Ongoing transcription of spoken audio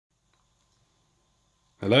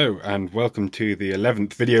Hello and welcome to the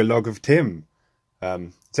 11th video log of Tim.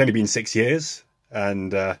 It's only been 6 years,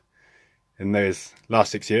 and in those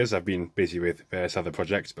last 6 years I've been busy with various other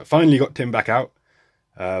projects, but finally got Tim back out.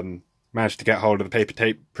 Managed to get hold of the paper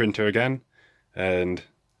tape printer again and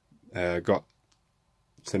got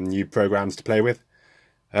some new programs to play with.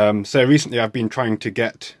 So recently I've been trying to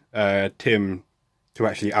get Tim to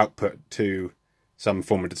actually output to some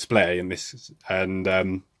form of display in this,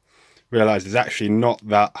 and realised it's actually not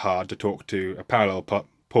that hard to talk to a parallel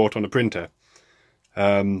port on a printer.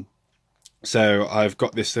 So I've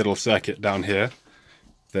got this little circuit down here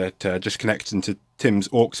that just connects into Tim's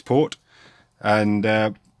aux port and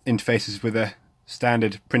interfaces with a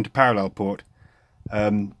standard printer parallel port.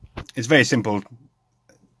 It's very simple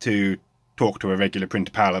to talk to a regular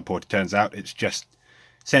printer parallel port, it turns out. It's just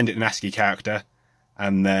send it an ASCII character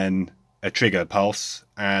and then a trigger pulse,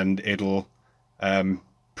 and it'll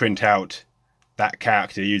print out that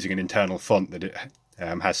character using an internal font that it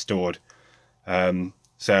has stored. So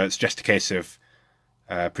it's just a case of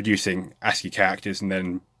producing ASCII characters and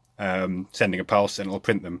then sending a pulse and it'll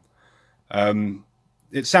print them.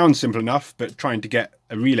 It sounds simple enough, but trying to get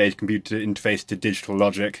a relay computer interface to digital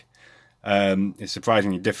logic is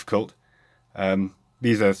surprisingly difficult.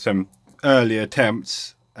 These are some early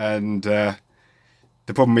attempts, and the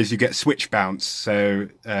problem is you get switch bounce. So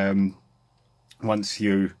once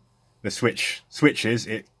the switch switches,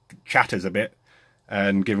 it chatters a bit,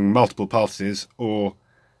 and giving multiple pulses, or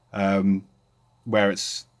where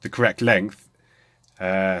it's the correct length,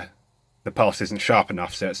 the pulse isn't sharp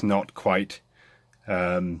enough, so it's not quite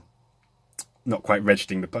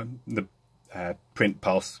registering the print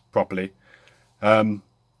pulse properly. But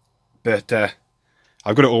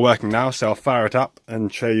I've got it all working now, so I'll fire it up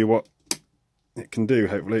and show you what it can do,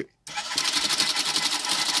 hopefully.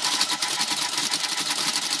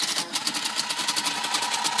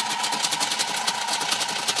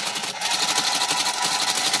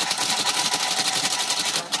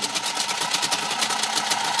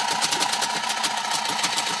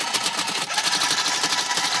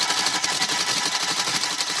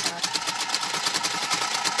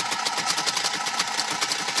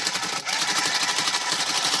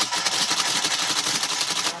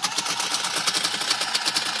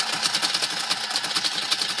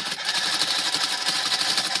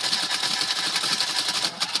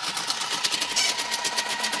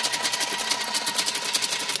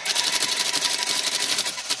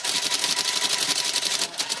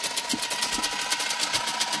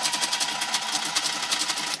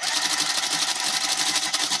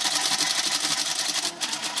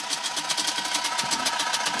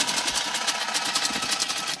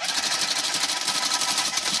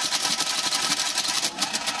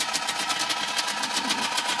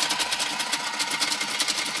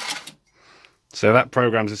 So that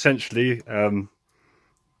program's essentially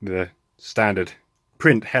the standard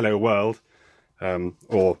print hello world,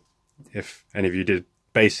 or if any of you did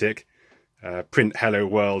basic, print hello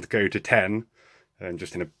world go to 10, and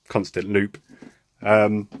just in a constant loop.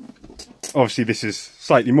 Obviously this is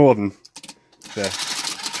slightly more than the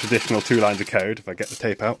traditional 2 lines of code, if I get the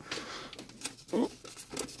tape out.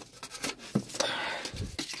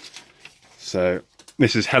 So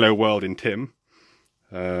this is hello world in Tim.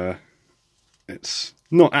 It's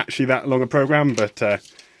not actually that long a program, but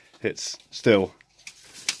it's still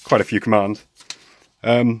quite a few commands.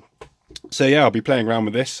 So yeah, I'll be playing around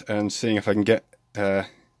with this and seeing if I can get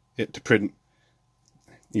it to print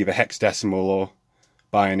either hexadecimal or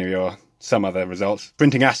binary or some other results.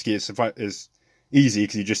 Printing ASCII is easy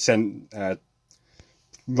because you just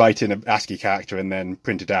write in an ASCII character and then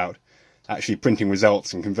print it out. Actually printing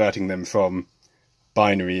results and converting them from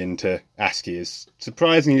binary into ASCII is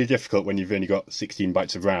surprisingly difficult when you've only got 16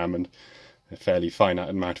 bytes of RAM and a fairly finite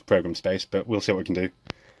amount of program space, but we'll see what we can do.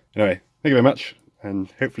 Anyway, thank you very much, and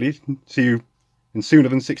hopefully see you in sooner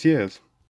than 6 years.